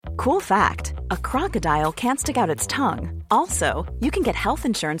Cool fact, a crocodile can't stick out its tongue. Also, you can get health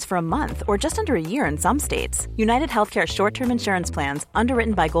insurance for a month or just under a year in some states. United Healthcare short-term insurance plans,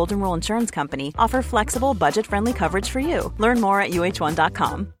 underwritten by Golden Rule Insurance Company, offer flexible, budget-friendly coverage for you. Learn more at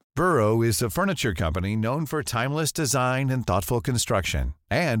uh1.com. Burrow is a furniture company known for timeless design and thoughtful construction,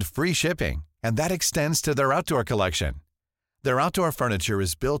 and free shipping, and that extends to their outdoor collection. Their outdoor furniture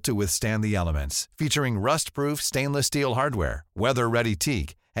is built to withstand the elements, featuring rust-proof stainless steel hardware, weather-ready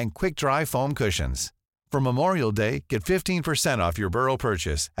teak, and quick-dry foam cushions. For Memorial Day, get 15% off your Burrow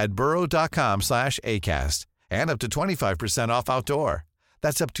purchase at burrow.com/ACAST and up to 25% off outdoor.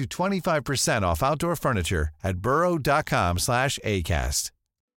 That's up to 25% off outdoor furniture at burrow.com/ACAST.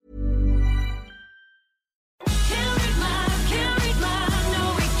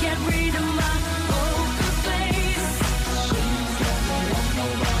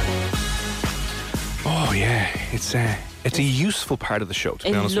 Oh yeah, it's a useful part of the show, to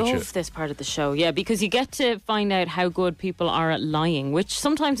be honest with you. I love this part of the show, yeah, because you get to find out how good people are at lying, which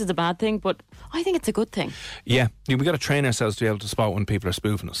sometimes is a bad thing, but I think it's a good thing. Yeah, we've got to train ourselves to be able to spot when people are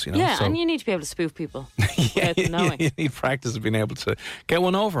spoofing us, you know. Yeah, and you need to be able to spoof people. Yeah, you need practice of being able to get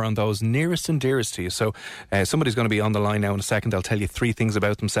one over on those nearest and dearest to you. So somebody's going to be on the line now in a second. They'll tell you 3 things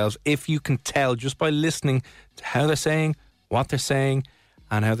about themselves. If you can tell just by listening to how they're saying, what they're saying,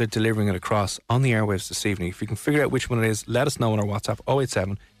 and how they're delivering it across on the airwaves this evening. If you can figure out which one it is, let us know on our WhatsApp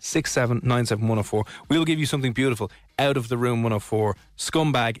 087 67 97 104. We'll give you something beautiful out of the room 104.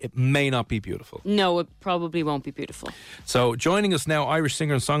 Scumbag, it may not be beautiful. No, it probably won't be beautiful. So joining us now, Irish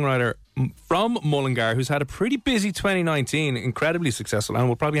singer and songwriter from Mullingar, who's had a pretty busy 2019, incredibly successful, and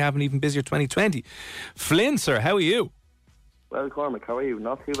will probably have an even busier 2020. Flynn, sir, how are you? Well, Cormac, how are you?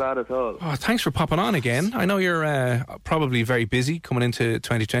 Not too bad at all. Oh, thanks for popping on again. I know you're probably very busy coming into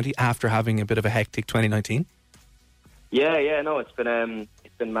 2020 after having a bit of a hectic 2019. Yeah, no, it's been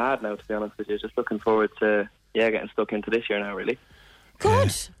mad now, to be honest with you. Just looking forward to getting stuck into this year now, really.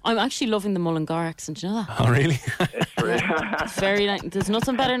 Good. I'm actually loving the Mullingar accent, you know that? Oh, really? It's very nice. There's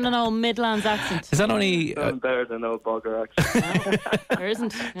nothing better than an old Midlands accent. Is that only... nothing better than old bogger accent. No, there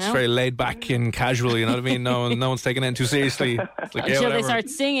isn't. No. It's very laid back and casual, you know what I mean? No one's taking it too seriously. It's like, until they start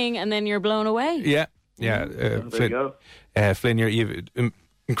singing and then you're blown away. Yeah. There Flynn, you go. Flynn, you've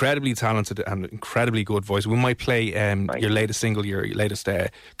incredibly talented and incredibly good voice. We might play your latest single, your latest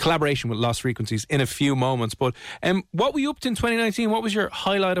collaboration with Lost Frequencies in a few moments. But what were you up to in 2019? What was your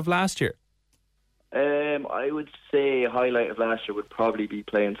highlight of last year? I would say a highlight of last year would probably be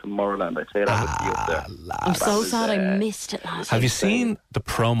playing Tomorrowland. I'd say that would be up there. I'm so sad I missed it last year. Have you seen the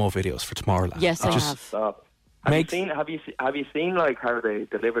promo videos for Tomorrowland? Yes, I have. Stop. Have you seen like how they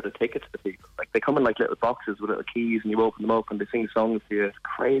deliver the tickets to people? Like they come in like little boxes with little keys, and you open them up, and they sing songs to you. It's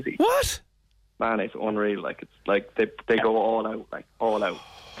crazy. What? Man, it's unreal. Like it's like they go all out, like all out.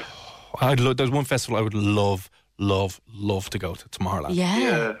 There's one festival I would love to go to, Tomorrowland.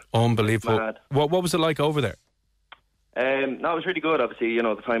 Yeah. Unbelievable. Mad. What was it like over there? No, it was really good. Obviously, you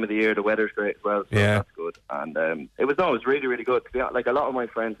know, the time of the year, the weather's great as well, so that's good. And it was really, really good. To be honest, like a lot of my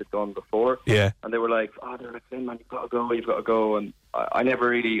friends had gone before, and they were like, Flynn, man, you've got to go. And I never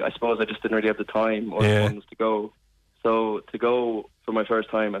really, I suppose I just didn't really have the time or the funds to go. So to go for my first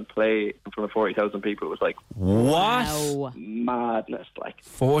time and play in front of 40,000 people was like, what? Wow. Madness, like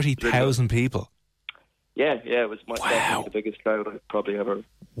 40,000 people. Yeah, it was definitely the biggest crowd I've probably ever.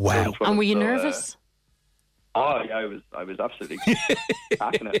 Wow. And were you nervous? Oh yeah, I was absolutely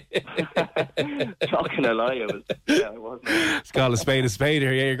packing it. Not gonna lie, I was. It's called a spade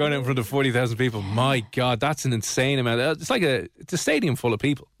here. Yeah, you're going out in front of 40,000 people. My God, that's an insane amount. It's like it's a stadium full of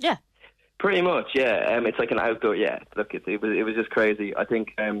people. Yeah. Pretty much, yeah. It's like an outdoor. Yeah, look, it was just crazy. I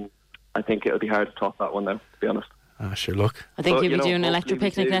think it'll be hard to top that one now, to be honest. Ah, sure. Look, I think you'll be doing an electric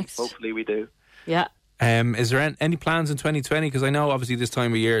picnic next. Hopefully we do. Yeah. Is there any plans in 2020? Because I know obviously this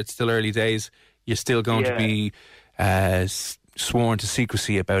time of year it's still early days. You're still going to be sworn to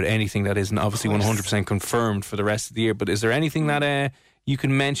secrecy about anything that isn't obviously 100% confirmed for the rest of the year. But is there anything that you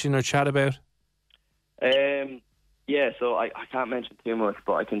can mention or chat about? Yeah, so I can't mention too much,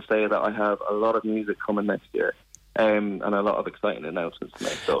 but I can say that I have a lot of music coming next year, and a lot of exciting announcements to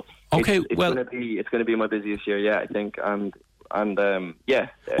make. So it's going to be my busiest year, yeah, I think, and yeah.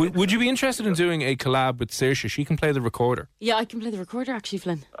 Would you be interested in doing a collab with Saoirse? She can play the recorder. Yeah, I can play the recorder actually,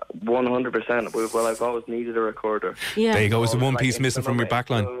 Flynn. 100%. Well, I've always needed a recorder. Yeah. There you go. It's the one piece missing from your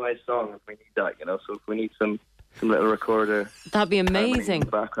backline. Song, we need that, you know. So if we need some little recorder, that'd be amazing. In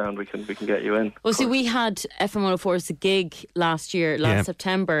the background, we can get you in. Well, see, we had FM 104 as a gig last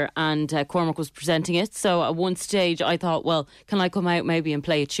September, and Cormac was presenting it. So at one stage, I thought, well, can I come out maybe and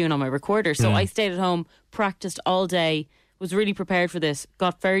play a tune on my recorder? So I stayed at home, practiced all day was really prepared for this.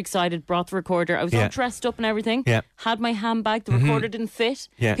 Got very excited, brought the recorder. I was all dressed up and everything. Yeah. Had my handbag. The recorder didn't fit.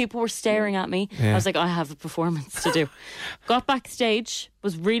 Yeah. People were staring at me. I was like, I have a performance to do. Got backstage,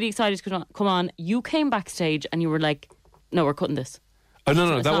 was really excited to come on. You came backstage and you were like, no, we're cutting this. Oh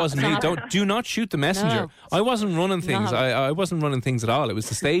no, that wasn't me. Do not shoot the messenger. No. I wasn't running things. I wasn't running things at all. It was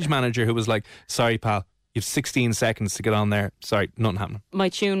the stage manager who was like, sorry pal, you've 16 seconds to get on there. Sorry, nothing happening. My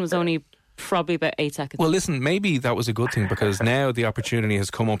tune was only probably about 8 seconds. Well, listen, maybe that was a good thing because now the opportunity has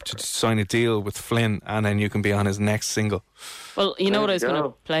come up to sign a deal with Flynn and then you can be on his next single. Well, you know what I was going to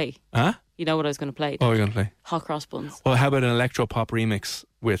play? Huh? You know what I was going to play? What are you going to play? Hot Cross Buns. Well, how about an electro pop remix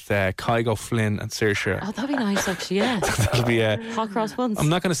with Kygo, Flynn and Saoirse? Oh, that'd be nice actually, yeah. That'll be Hot Cross Buns. I'm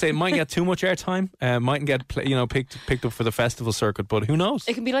not going to say it might get too much airtime, mightn't get picked up for the festival circuit, but who knows?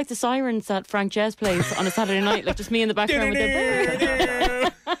 It can be like the sirens that Frank Jez plays on a Saturday night, like just me in the background with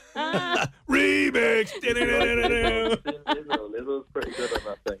the remix. Lizzo's pretty good on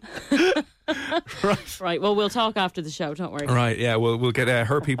that thing. Right, well, we'll talk after the show, don't worry. Right, yeah, we'll get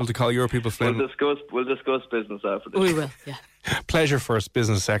her people to call your people, Flynn. We'll discuss business after this. We will, yeah. Pleasure first,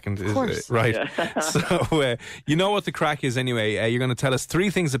 business second. Of course. Right. Yeah. So, you know what the crack is anyway. You're going to tell us 3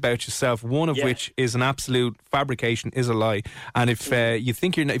 things about yourself, one of which is an absolute fabrication, is a lie. And if you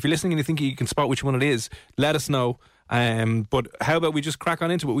think if you're listening and you think you can spot which one it is, let us know. But how about we just crack on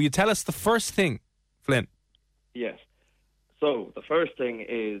into it? Will you tell us the first thing, Flynn? Yes. So, the first thing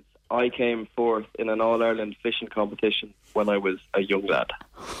is I came fourth in an All-Ireland fishing competition when I was a young lad.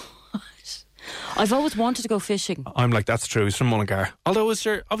 I've always wanted to go fishing. I'm like, that's true. He's from Mullingar. Although,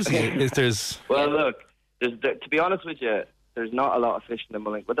 there's... Well, look, to be honest with you, there's not a lot of fishing in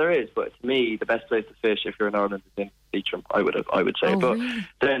Mullingar. But there is. But to me, the best place to fish if you're in Ireland is in Leitrim, I would say. Oh, but really?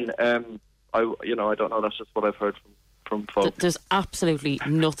 then, I don't know. That's just what I've heard from folks. There's absolutely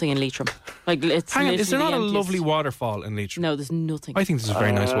nothing in Leitrim. Like, it's Hang on, is there not a emptiest. lovely waterfall in Leitrim? No, there's nothing. I think there's a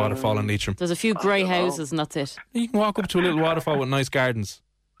very nice waterfall in Leitrim. There's a few grey houses and that's it. You can walk up to a little waterfall with nice gardens.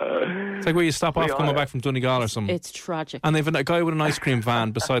 It's like where you stop off coming back from Donegal or something. It's tragic. And they've a guy with an ice cream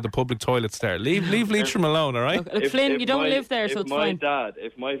van beside the public toilets there. Leave Leitrim alone, all right? Okay, look, Flynn, you don't live there, so it's fine.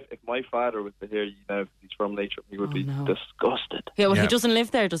 If my father was to hear you now, he's from Leitrim, he would be disgusted. Yeah, well, he doesn't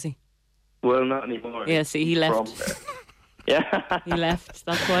live there, does he? Well, not anymore. Yeah, see, he left. Yeah. He left,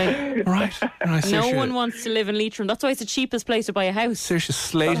 that's why. Right. No one wants to live in Leitrim. That's why it's the cheapest place to buy a house. Saoirse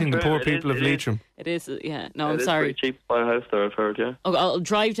slating the poor people of Leitrim. It is, yeah. No, I'm sorry. It's pretty cheap to buy a house there, I've heard, yeah. Oh, I'll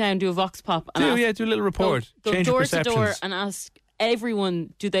drive down, do a vox pop. And do a little report. Go Change door your to perceptions. door and ask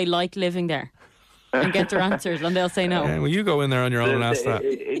everyone, do they like living there? And get their answers, and they'll say no. Well, you go in there on your own and ask that.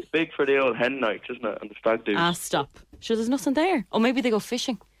 It's big for the old hen nights, isn't it? And the stag do. Stop. Sure, there's nothing there. Or maybe they go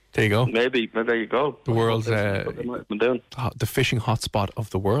fishing. There you go. Maybe there you go. The world's the fishing hotspot of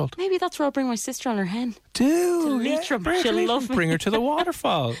the world. Maybe that's where I'll bring my sister on her hen. To Leitrim. She'll love me. Bring her to the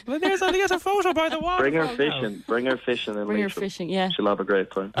waterfall. There's a photo by the waterfall. Bring her fishing. Bring her fishing in Bring her Leitrim. fishing, yeah. She'll have a great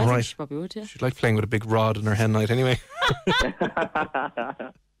time. I think she probably would, yeah. She'd like playing with a big rod in her hen night anyway.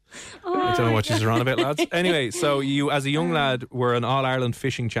 I don't know what she's on about, lads. Anyway, so you, as a young lad, were an All-Ireland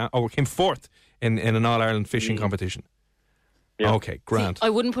fishing came fourth in an All-Ireland fishing competition. Yeah. Okay, grand. See, I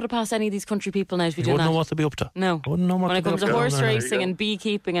wouldn't put it past any of these country people now to be doing that. Wouldn't know what to be up to. No. Wouldn't know what when to it comes to horse racing and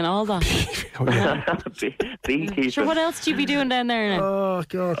beekeeping and all that. Beekeeping. Sure, what else do you be doing down there now? Oh,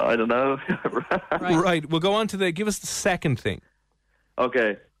 God. I don't know. Right, we'll go on to give us the second thing.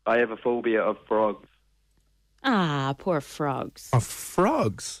 Okay, I have a phobia of frogs. Ah, poor frogs. Of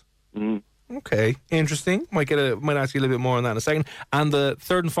frogs? Mm. Okay, interesting. Might ask you a little bit more on that in a second. And the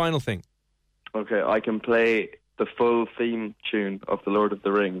third and final thing. Okay, I can play the full theme tune of The Lord of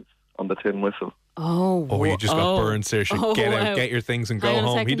the Rings on the tin whistle. Oh, you just got burned, Saoirse. Get out, get your things and go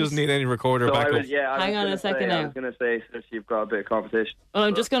home. He doesn't need any recorder backup. Hang on a second now. I was going to say, since you've got a bit of competition. Well,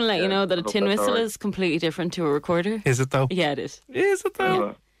 I'm just going to let you know that a tin whistle is completely different to a recorder. Is it though? Yeah, it is. Is it though?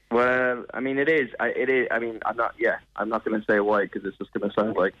 Yeah. Well, I mean, it is. I mean, I'm not. Yeah, I'm not going to say why because it's just going to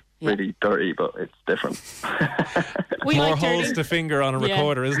sound like really dirty, but it's different. More holes to finger on a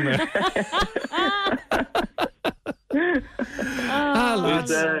recorder, isn't there?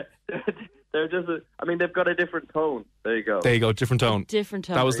 They're just. I mean, they've got a different tone. There you go. There you go. Different tone. Different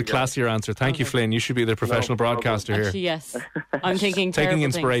tone. That was the classier answer. Thank you, Flynn. You should be the professional broadcaster here. Actually, yes. I'm thinking taking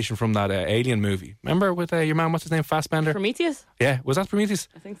inspiration from that Alien movie. Remember with your man? What's his name? Fassbender. Prometheus. Yeah, was that Prometheus?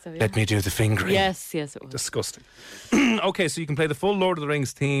 I think so. Yeah. Let me do the fingering. Yes, it was. Disgusting. Okay, so you can play the full Lord of the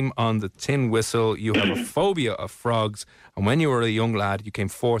Rings theme on the tin whistle. You have a phobia of frogs, and when you were a young lad, you came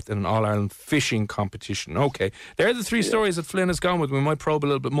fourth in an All-Ireland fishing competition. Okay, there are the three stories that Flynn has gone with. We might probe a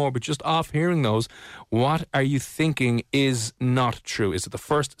little bit more, but just off hearing those, What are you thinking is not true? Is it the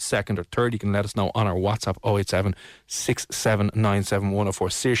first, second or third? You can let us know on our WhatsApp 087 6797 104.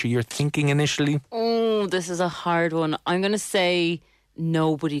 Saoirse, you're thinking initially? Oh, this is a hard one. I'm going to say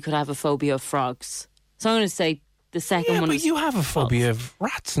nobody could have a phobia of frogs. So I'm going to say the second one. But is you have a phobia of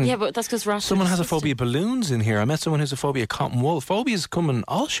rats. And but that's because rats. Someone has a phobia of balloons in here. I met someone who's a phobia of cotton wool. Phobias come in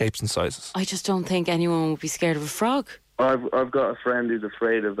all shapes and sizes. I just don't think anyone would be scared of a frog. I've got a friend who's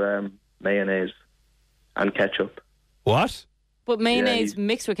afraid of mayonnaise and ketchup. What? But mayonnaise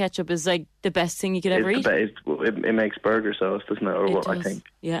mixed with ketchup is like the best thing you could ever eat. It makes burger sauce, doesn't it? Or what I think.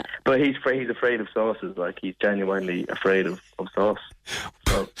 Yeah. But he's afraid of sauces. Like, he's genuinely afraid of sauce.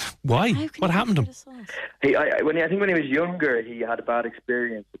 So, why? What happened to him? I think when he was younger, he had a bad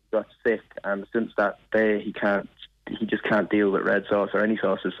experience. He got sick, and since that day, he just can't deal with red sauce or any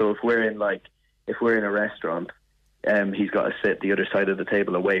sauces. So if we're in a restaurant, he's got to sit the other side of the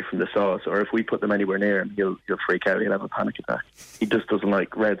table away from the sauce, or if we put them anywhere near him, he'll freak out. He'll have a panic attack. He just doesn't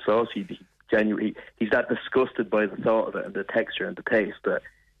like red sauce. He's that disgusted by the thought of it and the texture and the taste that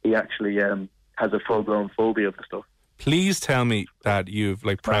he actually has a full-blown phobia of the stuff. Please tell me that you've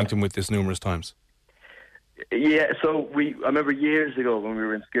pranked him with this numerous times. Yeah, so I remember years ago when we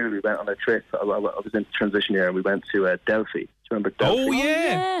were in school, we went on a trip. I was in transition year, and we went to Delphi. Do you remember Delphi? Oh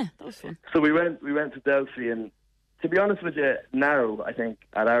yeah, that was fun. So we went to Delphi, and to be honest with you, now I think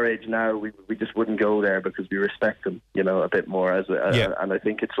at our age now we just wouldn't go there because we respect him, a bit more and I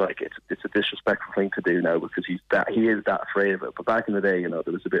think it's a disrespectful thing to do now because he is that afraid of it. But back in the day, there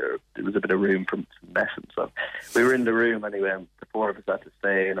was a bit of room for messing. So we were in the room anyway. The four of us had to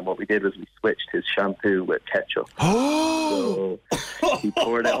stay, and what we did was we switched his shampoo with ketchup. Oh! So he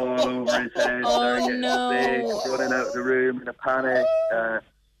poured it all over his head. Oh no! Sick, running out of the room in a panic.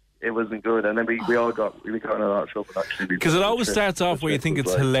 It wasn't good, and then we got in a lot of trouble actually. Because it always starts off where you think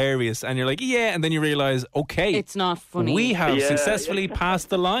it's hilarious, and you're like, yeah, and then you realise, okay, it's not funny. We have successfully passed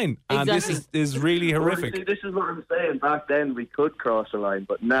the line, and this is really horrific. Well, this is what I'm saying. Back then we could cross the line,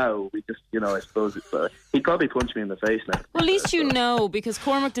 but now we just, I suppose he'd probably punch me in the face now. Well, at least you know, because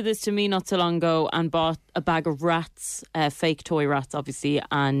Cormac did this to me not so long ago and bought a bag of rats, fake toy rats, obviously,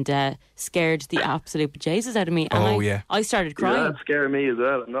 and scared the absolute bejesus out of me. And I started crying. Yeah, that scared me as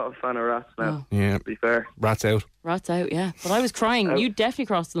well. I'm not a fan of rats now. Yeah, to be fair. Rats out. Rats out, yeah. But I was crying. You definitely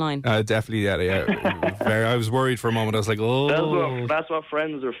crossed the line. Definitely, yeah. I was worried for a moment. I was like, oh. That's what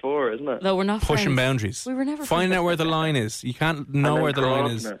friends are for, isn't it? No, we're not pushing friends. Boundaries. We were never finding out where the line is. You can't know where the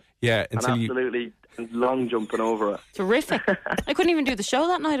line is. Yeah, until and absolutely long jumping over it. Terrific. I couldn't even do the show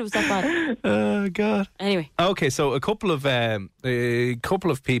that night. It was that bad. Oh God. Anyway. Okay, so a couple of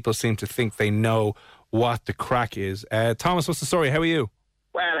people seem to think they know what the crack is. Thomas, what's the story? How are you?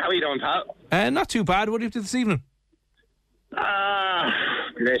 Well, how are you doing, pal? Not too bad. What do you do this evening?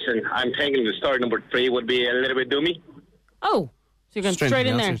 Listen, I'm thinking the story number 3 would be a little bit doomy. Oh, so you're going straight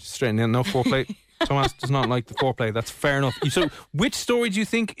in there. Straight in, no foreplay. Thomas does not like the foreplay. That's fair enough. So, which story do you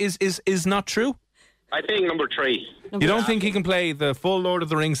think is not true? I think number 3. You don't think he can play the full Lord of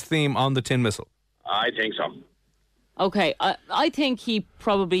the Rings theme on the tin whistle? I think so. Okay, I think he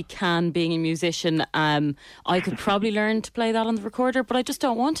probably can, being a musician. I could probably learn to play that on the recorder, but I just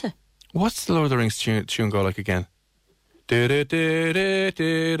don't want to. What's the Lord of the Rings tune go like again? Is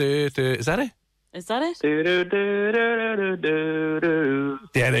that it? Is that it?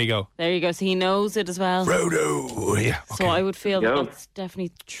 Yeah, there you go. There you go. So he knows it as well. Frodo. Yeah. Okay. So I would feel that's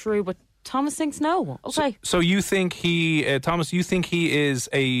definitely true, but Thomas thinks no. Okay. So you think Thomas, you think he is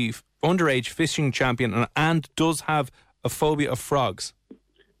a underage fishing champion and does have a phobia of frogs?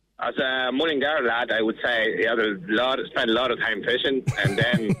 As a Mullingar lad, I would say he had spent a lot of time fishing, and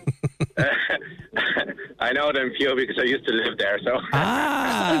then I know them few because I used to live there. So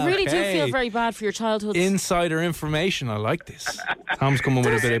I really do feel very bad for your childhood. Insider information, I like this. Tom's coming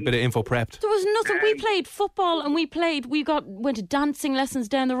with a bit of info prepped. There was nothing. We played football and we went to dancing lessons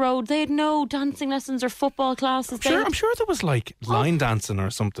down the road. They had no dancing lessons or football classes. I'm sure there was line dancing or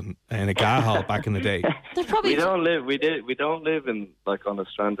something in a gas hall back in the day. We don't live in on a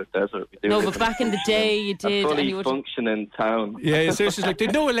stranded desert. But back in the day you did. A fully functioning town. Yeah, seriously, they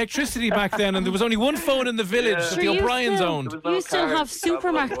had no electricity back then, and there was only one phone in the village that the O'Briens owned. You still have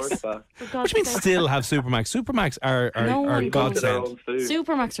Supermax. What do you mean still have Supermax? Supermax are godsend.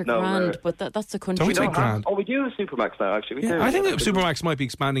 Supermax are grand, but that's the country. Don't take grand. We do have Supermax now, actually. I think Supermax might be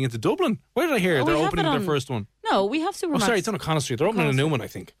expanding into Dublin. Where did I hear they're opening their first one? No, we have Supermax. Oh, sorry, it's on O'Connell Street. They're opening a new one, I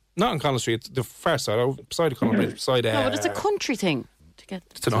think. Not on Connell Street, it's the far side, beside O'Connell Bridge. Beside, no, but it's a country thing.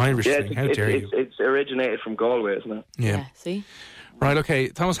 It's an Irish thing. How dare you? It's originated from Galway, isn't it? Yeah, see? Right, okay.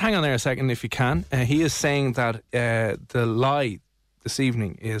 Thomas, hang on there a second if you can. He is saying that the lie this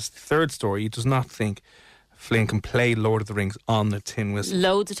evening is the third story. He does not think Flynn can play Lord of the Rings on the tin whistle.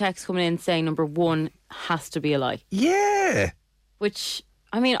 Loads of texts coming in saying number one has to be a lie. Yeah. Which,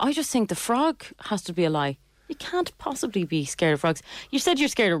 I mean, I just think the frog has to be a lie. You can't possibly be scared of frogs. You said you're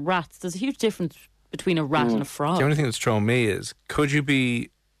scared of rats. There's a huge difference between a rat and a frog. The only thing that's thrown me is, could you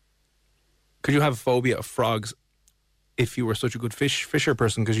have a phobia of frogs if you were such a good fisher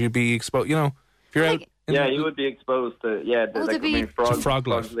person? Because you'd be exposed, you know, if you're out... you would be exposed to,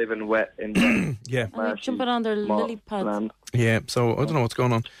 frogs live in wet, yeah. Jumping on their lily pads. Land. Yeah, so I don't know what's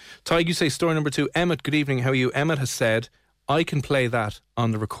going on. Tig, you say story number 2. Emmett, good evening, how are you? Emmett has said, I can play that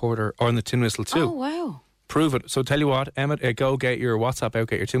on the recorder or on the tin whistle too. Oh, wow. Prove it. So tell you what, Emmett, go get your WhatsApp out,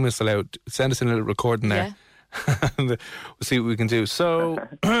 get your tin whistle out, send us in a little recording there. And we'll see what we can do. So,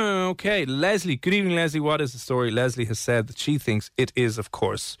 okay, Leslie. Good evening, Leslie. What is the story? Leslie has said that she thinks it is, of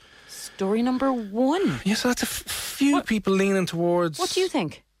course, story number 1. Yes, that's a few people leaning towards. What do you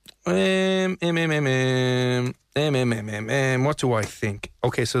think? What do I think?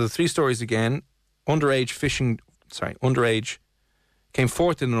 Okay, so the 3 stories again. Underage came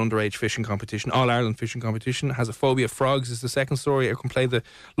fourth in an underage fishing competition, All-Ireland fishing competition. Has a phobia of frogs is the second story. I can play the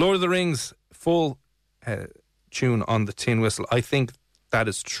Lord of the Rings full tune on the tin whistle. I think that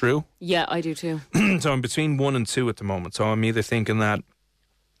is true. Yeah, I do too. So I'm between 1 and 2 at the moment. So I'm either thinking that,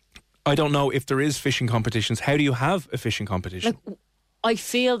 I don't know if there is fishing competitions. How do you have a fishing competition? Like, I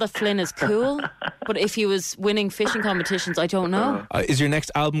feel that Flynn is cool, but if he was winning fishing competitions, I don't know. Is your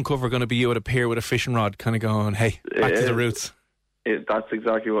next album cover going to be you at a pier with a fishing rod, kind of going, hey, back to the roots? That's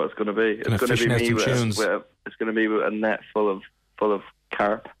exactly what it's going to be. It's going to be me with a net full of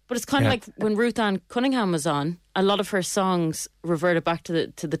carp. But it's kind of like when Ruth Ann Cunningham was on. A lot of her songs reverted back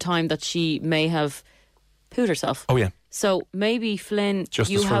to the time that she may have pooed herself. Oh yeah. So maybe Flynn,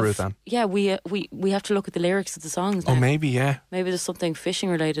 Justice for Ruth Ann. Yeah, we have to look at the lyrics of the songs now. Oh, maybe, yeah. Maybe there's something fishing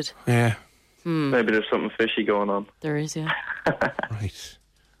related. Yeah. Maybe there's something fishy going on. There is, yeah. Right.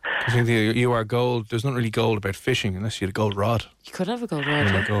 I think you are gold. There's not really gold about fishing unless you had a gold rod. You could have a gold rod.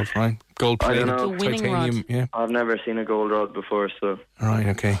 Yeah, gold, right? Gold plated, the winning titanium. Rod. Yeah. I've never seen a gold rod before, so. Right,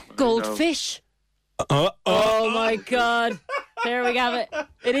 okay. Goldfish. Oh my God. There we have it.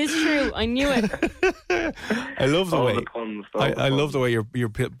 It is true. I knew it. I love the way. I love the way you're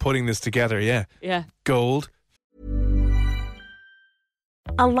putting this together. Yeah. Yeah. Gold.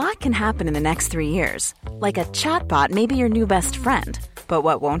 A lot can happen in the next 3 years. Like a chatbot may be your new best friend. But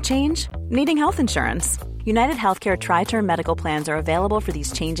what won't change? Needing health insurance. United Healthcare Tri-Term Medical Plans are available for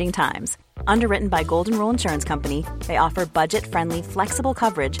these changing times. Underwritten by Golden Rule Insurance Company, they offer budget-friendly, flexible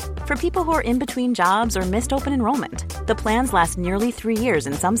coverage for people who are in between jobs or missed open enrollment. The plans last nearly 3 years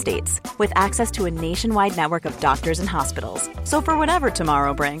in some states, with access to a nationwide network of doctors and hospitals. So for whatever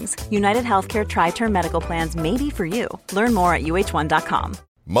tomorrow brings, United Healthcare Tri-Term Medical Plans may be for you. Learn more at uh1.com.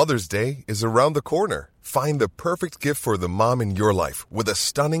 Mother's Day is around the corner. Find the perfect gift for the mom in your life with a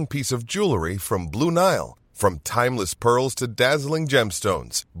stunning piece of jewelry from Blue Nile. From timeless pearls to dazzling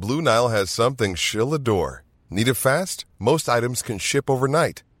gemstones, Blue Nile has something she'll adore. Need it fast? Most items can ship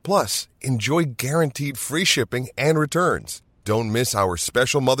overnight. Plus, enjoy guaranteed free shipping and returns. Don't miss our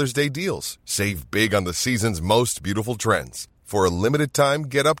special Mother's Day deals. Save big on the season's most beautiful trends. For a limited time,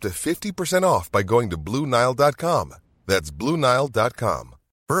 get up to 50% off by going to BlueNile.com. That's BlueNile.com.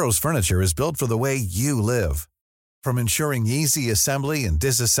 Burrow's furniture is built for the way you live. From ensuring easy assembly and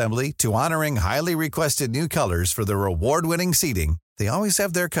disassembly to honoring highly requested new colors for their award-winning seating, they always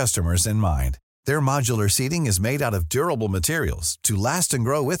have their customers in mind. Their modular seating is made out of durable materials to last and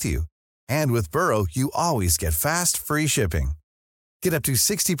grow with you. And with Burrow, you always get fast, free shipping. Get up to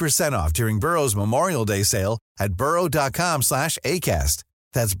 60% off during Burrow's Memorial Day sale at burrow.com/ACAST.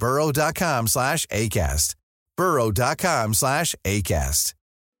 That's burrow.com/ACAST. burrow.com/ACAST.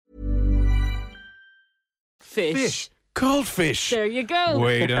 Fish. Goldfish. There you go.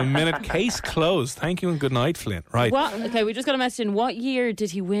 Wait a minute. Case closed. Thank you and good night, Flynn. Right. Okay, we just got a message in. What year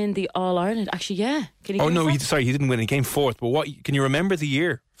did he win the All-Ireland? Actually, yeah. Can he he didn't win. He came fourth. But what? Can you remember the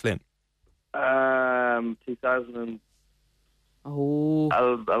year, Flynn? 2011. Oh.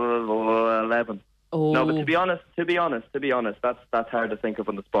 No, but to be honest, that's hard to think of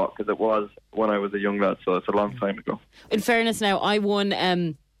on the spot because it was when I was a young lad, so it's a long time ago. In fairness, now I won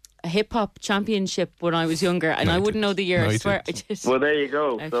a hip hop championship when I was younger, and I wouldn't know the year. I swear. Well, there you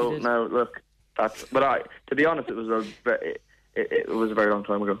go. So now look, to be honest, it it was a very long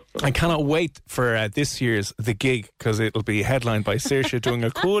time ago. So. I cannot wait for this year's The Gig, because it'll be headlined by Saoirse doing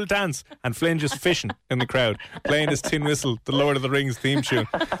a cool dance and Flynn just fishing in the crowd, playing his tin whistle, the Lord of the Rings theme tune.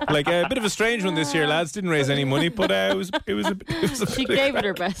 Like a bit of a strange one this year, lads. Didn't raise any money, but it was she gave it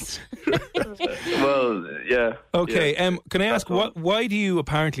her best. Well, yeah. Okay, yeah. Can I ask, why do you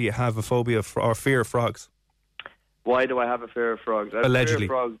apparently have a phobia or fear of frogs? Why do I have a fear of frogs? Allegedly.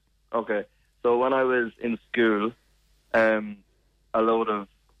 Fear of frogs. Okay, so when I was in school, a load of,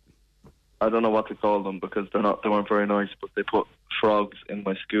 I don't know what to call them because they weren't very nice, but they put frogs in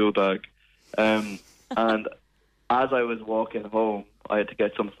my school bag. And as I was walking home, I had to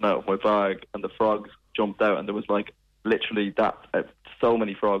get something out of my bag, and the frogs jumped out, and there was like literally so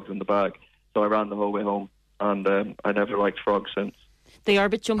many frogs in the bag. So I ran the whole way home, and I never liked frogs since. They are a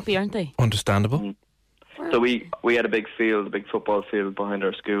bit jumpy, aren't they? Understandable. So we had a big football field behind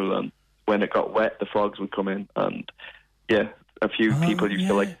our school, and when it got wet, the frogs would come in, and a few people used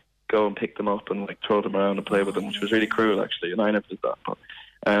to like go and pick them up and like throw them around and play with them, which was really cruel actually, and I never did that.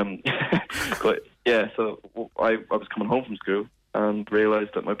 But yeah, so I was coming home from school and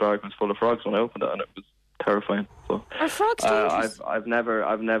realised that my bag was full of frogs when I opened it, and it was terrifying. So are frogs dangerous? I've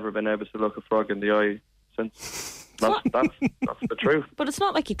never been able to look a frog in the eye since. That's the truth. But it's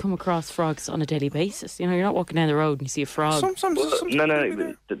not like you come across frogs on a daily basis. You know, you're not walking down the road and you see a frog.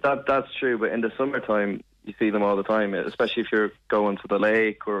 No, that's true. But in the summertime, you see them all the time, especially if you're going to the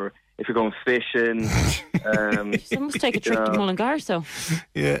lake or if you're going fishing. You must take a trip to Mullingar, so.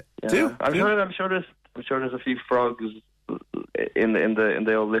 Yeah. I'm sure there's a few frogs in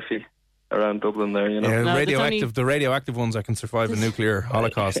the old Liffey around Dublin there, you know. Yeah, the radioactive ones that can survive a nuclear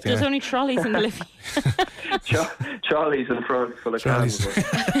holocaust. There's only trolleys in the Liffey. Trolleys and frogs full of cans.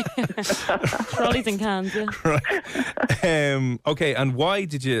 Trolleys and cans, yeah. Right. Okay, and why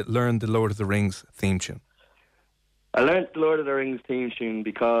did you learn the Lord of the Rings theme tune? I learned the Lord of the Rings theme tune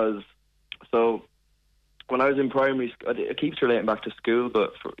because, so when I was in primary school, it keeps relating back to school,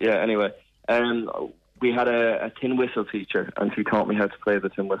 but anyway, we had a tin whistle teacher, and she taught me how to play the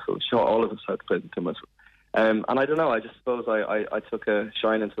tin whistle. She taught all of us how to play the tin whistle. And I don't know, I just suppose I took a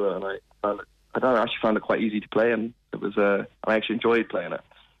shine into it, and I actually found it quite easy to play, and it was I actually enjoyed playing it.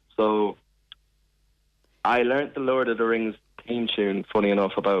 So I learnt the Lord of the Rings theme tune, funny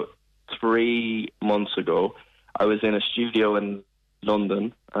enough, about 3 months ago. I was in a studio in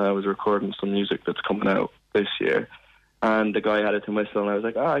London. I was recording some music that's coming out this year. And the guy had a tin whistle, and I was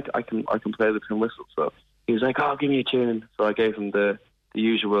like, I can play the tin whistle. So he was like, give me a tune. So I gave him the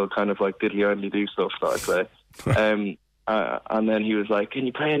usual kind of like Did He Only Do stuff that I play. And then he was like, can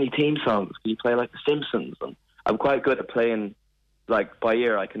you play any theme songs? Can you play like The Simpsons? And I'm quite good at playing, like by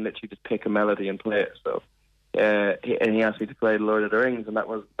ear. I can literally just pick a melody and play it. So he asked me to play The Lord of the Rings, and that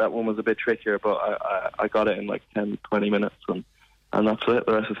one was a bit trickier, but I got it in like 10, 20 minutes, and that's it.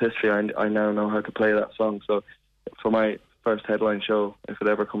 The rest is history. I now know how to play that song. So for my first headline show, if it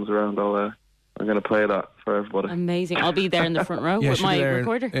ever comes around, I'm going to play that for everybody. Amazing. I'll be there in the front row with my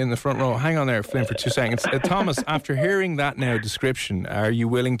recorder. In the front row. Hang on there, Flynn, for 2 seconds. Thomas, after hearing that description, are you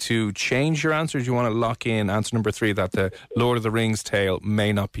willing to change your answer? Or do you want to lock in answer number 3, that the Lord of the Rings tale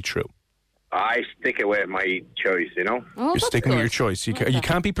may not be true? I stick with my choice, you know. You're sticking with your choice. You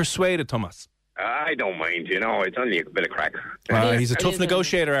can't be persuaded, Thomas. I don't mind, you know. It's only a bit of crack. He's a tough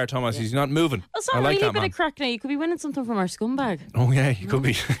negotiator, Thomas. Yeah. He's not moving. It's not really a bit of crack now. You could be winning something from our scumbag. Oh yeah, you could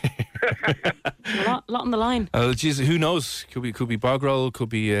be. a lot on the line. Geez, who knows? Could be bog roll. Could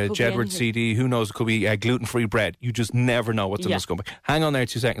be Jedward CD. Who knows? Could be gluten-free bread. You just never know what's in the scumbag. Hang on there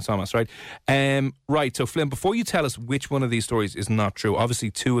 2 seconds, Thomas. Right. Right. So Flynn, before you tell us which one of these stories is not true,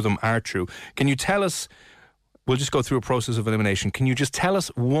 obviously 2 of them are true. Can you tell us? We'll just go through a process of elimination. Can you just tell us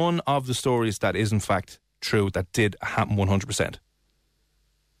one of the stories that is in fact true, that did happen 100%?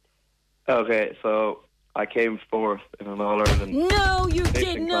 Okay, so I came 4th in an All-Ireland. No, you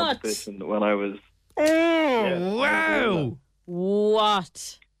did not. Competition when I was. Wow!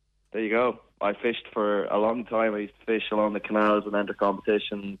 What? There you go. I fished for a long time. I used to fish along the canals and enter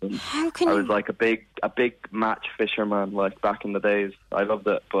competitions. And I was like a big match fisherman, like back in the days. I loved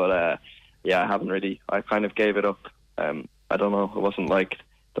it, but. I haven't really. I kind of gave it up. I don't know. It wasn't like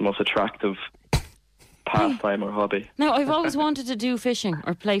the most attractive pastime or hobby. Now, I've always wanted to do fishing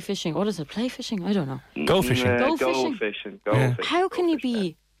or play fishing. What is it? Play fishing? I don't know. Go fishing. Go fishing. How can you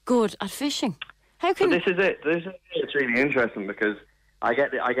be good at fishing? How can? This is it. It's really interesting because I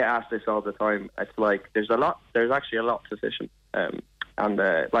get asked this all the time. It's like there's actually a lot to fishing. And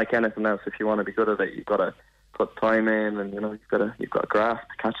like anything else, if you want to be good at it, you've got to put time in, and you know you've got to graft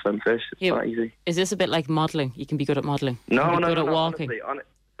to catch them fish. It's not easy. Is this a bit like modelling? You can be good at modelling. No, good at walking. Honestly,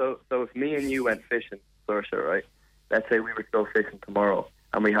 so if me and you went fishing, Saoirse, right, let's say we were to go fishing tomorrow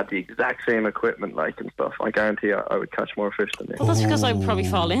and we had the exact same equipment and stuff, I guarantee I would catch more fish than you. Well, that's because I'd probably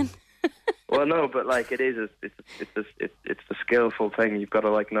fall in. Well, no, but it's a skillful thing. You've got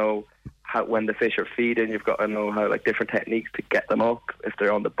to know how, when the fish are feeding, you've got to know how different techniques to get them up. If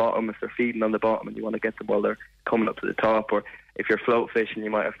they're on the bottom, if they're feeding on the bottom, and you want to get them while they're coming up to the top, or if you're float fishing, you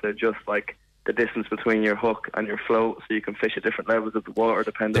might have to adjust the distance between your hook and your float so you can fish at different levels of the water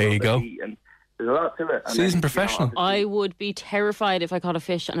depending on the heat. And there's a lot to it. And Seasoned professional. I would be terrified if I caught a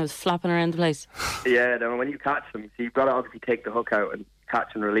fish and I was flapping around the place. Yeah, then when you catch them, you've got to obviously take the hook out and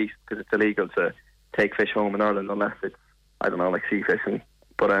catch and release, because it's illegal to take fish home in Ireland unless it's, I don't know, sea fishing.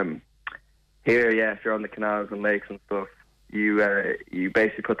 But here, if you're on the canals and lakes and stuff, you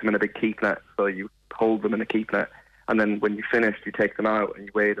basically put them in a big keep net. So you hold them in a keep net, and then when you finish, you take them out and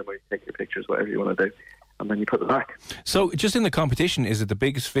you weigh them or you take your pictures, whatever you want to do, and then you put them back. So just in the competition, is it the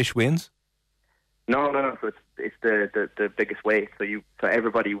biggest fish wins? No. So it's the biggest weight. So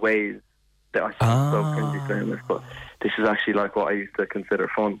everybody weighs. I sound so cringy saying this, but this is actually what I used to consider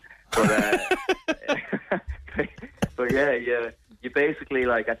fun. But but yeah, you basically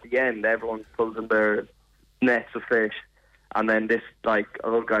at the end, everyone pulls in their nets of fish, and then this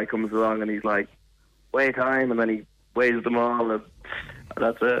old guy comes along and he's weigh time, and then he weighs them all, and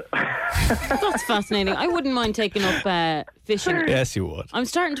that's it. That's fascinating. I wouldn't mind taking up fishing. Yes, you would. I'm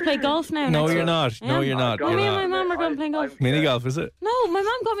starting to play golf now. No, you're not. No, you're not. Me and my mum are going playing golf. Mini golf, is it? No, my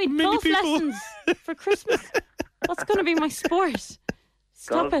mum got me golf lessons for Christmas. That's going to be my sport.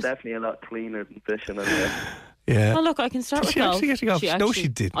 Stop Golf's it. definitely a lot cleaner than fishing. Anyway. Yeah. Well, look, I can start with golf. Did she actually get you golf? No, she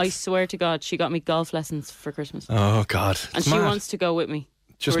didn't. I swear to God, she got me golf lessons for Christmas. Oh, God. And she wants to go with me.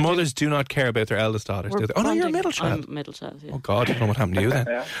 Just mothers do not care about their eldest daughters, do they? Oh, no, you're a middle child. I'm a middle child, yeah. Oh, God, I don't know what happened to you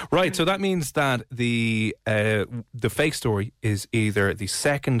then. Right, so that means that the fake story is either the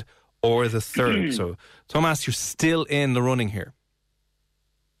second or the third. So, Thomas, you're still in the running here.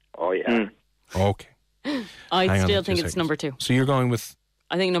 Oh, yeah. Okay. I still think it's number 2. So you're going with...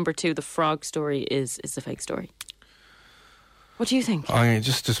 I think number 2, the frog story, is the fake story. What do you think?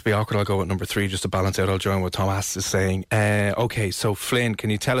 Just to be awkward, I'll go with number 3 just to balance out. I'll join what Thomas is saying. Okay, so Flynn,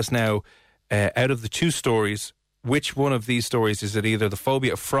 can you tell us now, out of the 2 stories, which one of these stories is it? Either the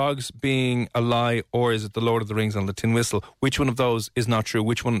phobia of frogs being a lie, or is it the Lord of the Rings on the tin whistle? Which one of those is not true?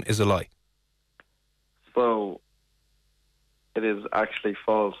 Which one is a lie? So, it is actually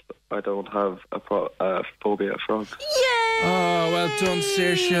false. I don't have a phobia of frogs. Yay! Oh, well done,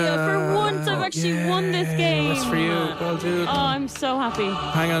 Saoirse. For once, I've actually won this game. That's for you. Well done. Oh, I'm so happy.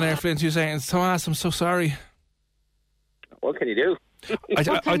 Hang on there, Flynn. 2 seconds. Thomas, I'm so sorry. What can you do? I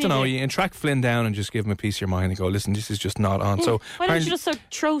don't know. You track Flynn down and just give him a piece of your mind and go, listen, this is just not on. Yeah. So why don't you just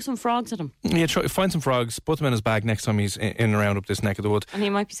throw some frogs at him? Yeah, find some frogs, put them in his bag next time he's in and around up this neck of the wood. And he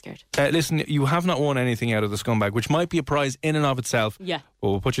might be scared. Listen, you have not won anything out of the scumbag, which might be a prize in and of itself. Yeah. But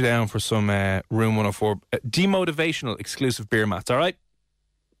we'll put you down for some Room 104 demotivational exclusive beer mats, all right?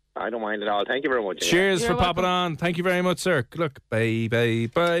 I don't mind at all. Thank you very much. Cheers for popping on. Thank you very much, sir. Good luck. Bye, bye,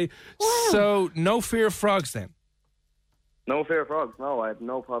 bye. Wow. So, no fear of frogs then? No fear of frogs. No, I have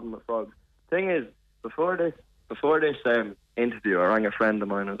no problem with frogs. Thing is, before this interview, I rang a friend of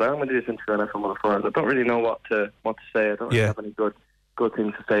mine and was like, I'm going to do this interview on FM 104. I don't really know what to say. I don't really have any good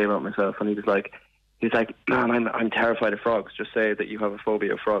things to say about myself. And he was like, man, I'm terrified of frogs. Just say that you have a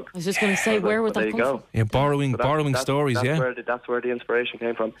phobia of frogs. I was just going to say, where would that come from? Yeah, borrowing stories. That's where the inspiration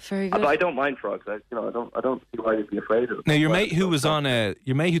came from. Very good. But I don't mind frogs. I don't see why you'd be afraid of them. Now, your mate who was on,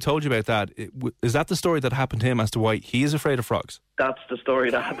 your mate who told you about that, is that the story that happened to him as to why he is afraid of frogs? That's the story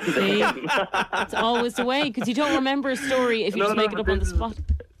that happened to him. It's always the way, because you don't remember a story if you just make it up on the spot.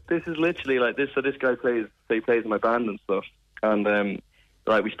 This is literally like this. So this guy plays in my band and stuff, and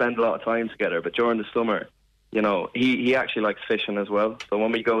we spend a lot of time together. But during the summer, he actually likes fishing as well. So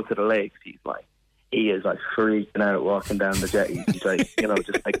when we go to the lakes, he is freaking out walking down the jetties. He's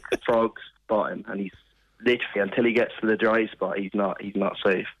just like frogs spotting, and he's literally, until he gets to the dry spot, he's not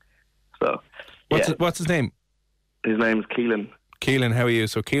safe. So what's his name? His name's Keelan. Keelan, how are you?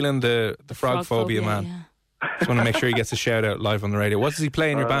 So Keelan, the frog phobia man. Yeah. Just want to make sure he gets a shout out live on the radio. What does he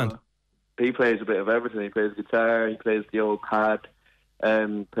play in your band? He plays a bit of everything. He plays guitar. He plays the old pad.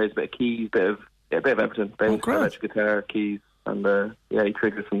 Plays a bit of keys, bit of everything. Electric guitar, keys, and he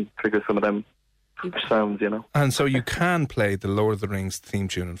triggers some of them sounds, And so you can play the Lord of the Rings theme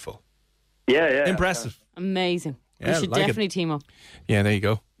tune in full. Yeah. Impressive. Amazing. Yeah, we should definitely team up. Yeah, there you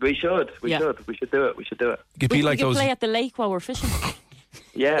go. We should. We should do it. It'd be we like could those. Play at the lake while we're fishing.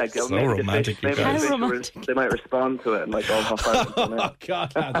 Yeah, so romantic. They might respond to it and like all hop out. Oh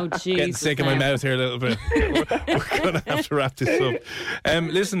God! Oh jeez! Getting sick in my mouth here a little bit. We're going to have to wrap this up.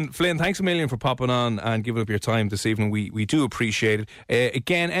 Listen, Flynn, thanks a million for popping on and giving up your time this evening. We do appreciate it.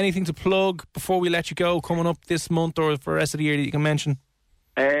 Again, anything to plug before we let you go coming up this month or for the rest of the year that you can mention?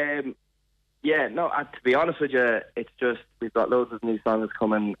 Yeah, no, to be honest with you, it's just we've got loads of new songs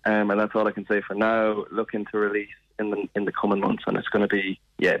coming, and that's all I can say for now. Looking to release in the coming months, and it's going to be,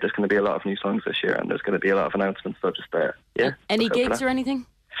 there's going to be a lot of new songs this year, and there's going to be a lot of announcements, so just Any gigs or anything?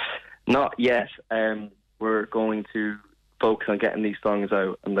 Not yet. We're going to focus on getting these songs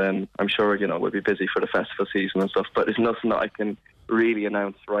out, and then I'm sure, we'll be busy for the festival season and stuff, but there's nothing that I can really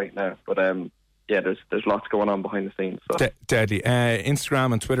announce right now, but there's lots going on behind the scenes. So. Deadly.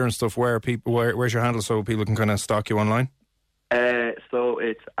 Instagram and Twitter and stuff, where's your handle so people can kind of stalk you online? So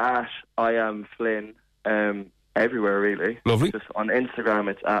it's at I am Flynn, everywhere really. Lovely. Just on Instagram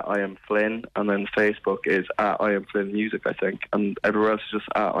it's at I am Flynn, and then Facebook is at I am Flynn Music, I think, and everywhere else is just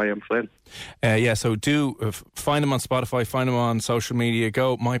at I am Flynn. So do find them on Spotify, find them on social media.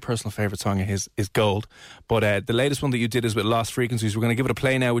 Go. My personal favourite song is Gold, but the latest one that you did is with Lost Frequencies. We're going to give it a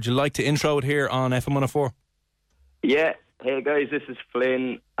play now. Would you like to intro it here on FM 104? Yeah. Hey guys, this is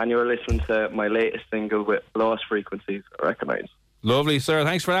Flynn, and you're listening to my latest single with Lost Frequencies, I Recognise. Lovely, sir.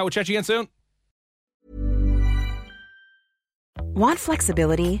 Thanks for that. We'll chat to you again soon. Want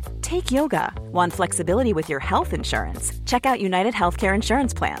flexibility? Take yoga. Want flexibility with your health insurance? Check out United Healthcare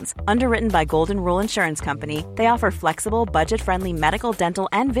Insurance Plans. Underwritten by Golden Rule Insurance Company, they offer flexible, budget-friendly medical, dental,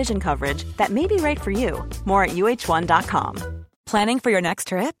 and vision coverage that may be right for you. More at uh1.com. Planning for your next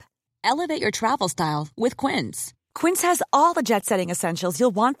trip? Elevate your travel style with Quince. Quince has all the jet-setting essentials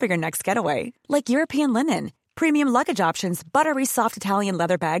you'll want for your next getaway, like European linen, premium luggage options, buttery soft Italian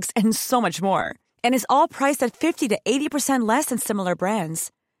leather bags, and so much more. And is all priced at 50 to 80% less than similar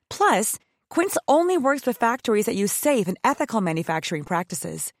brands. Plus, Quince only works with factories that use safe and ethical manufacturing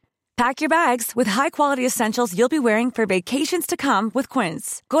practices. Pack your bags with high-quality essentials you'll be wearing for vacations to come with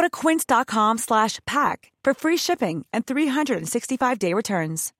Quince. Go to quince.com/pack for free shipping and 365-day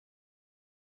returns.